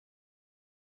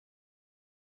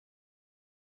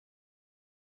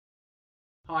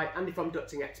Hi, Andy from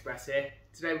Ducting Express here.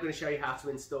 Today we're going to show you how to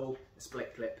install a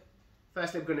split clip.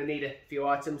 Firstly, we're going to need a few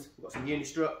items. We've got some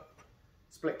Unistrut,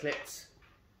 split clips,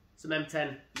 some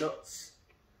M10 nuts,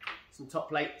 some top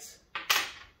plates,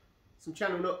 some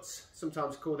channel nuts,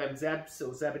 sometimes call them Zebs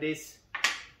or Zebedees,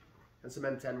 and some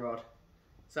M10 rod.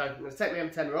 So I'm going to take my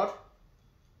M10 rod,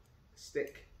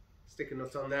 stick a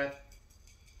nut on there.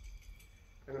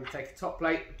 I'm going to take a top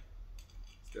plate,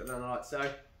 stick it on like so,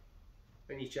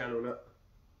 then your channel nut.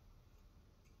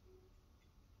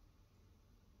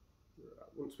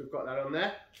 Once we've got that on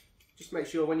there, just make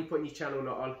sure when you're putting your channel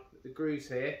nut on that the grooves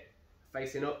here are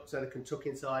facing up so they can tuck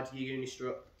inside your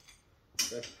Unistrut.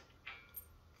 So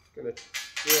I'm going to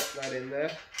drop that in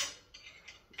there.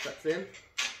 That's in.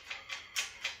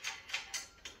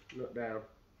 Nut down.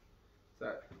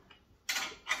 So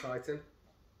tighten.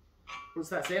 Once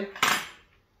that's in,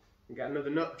 you get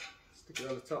another nut, stick it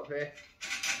on the top here.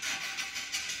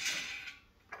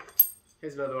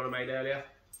 Here's another one I made earlier.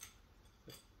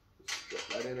 Just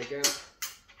drop that in again.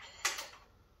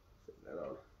 Put that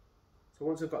on. So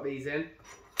once I've got these in,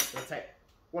 I'm going to take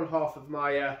one half of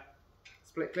my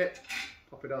split clip,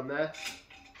 pop it on there,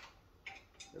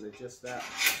 and adjust that,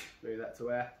 move that to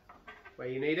where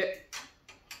you need it.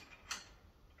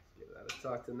 Give that a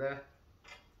tighten there.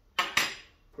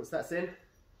 Once that's in,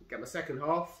 get my second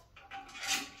half,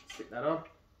 stick that on,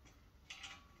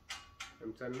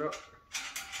 M10 nut.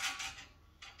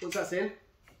 Once that's in,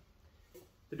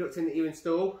 the ducting that you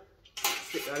install,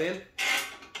 stick that in,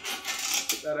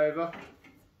 stick that over,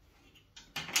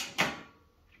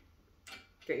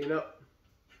 get your nut,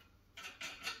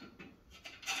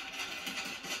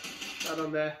 that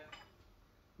on there,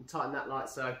 and tighten that like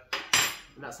so,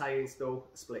 and that's how you install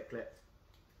a split clip.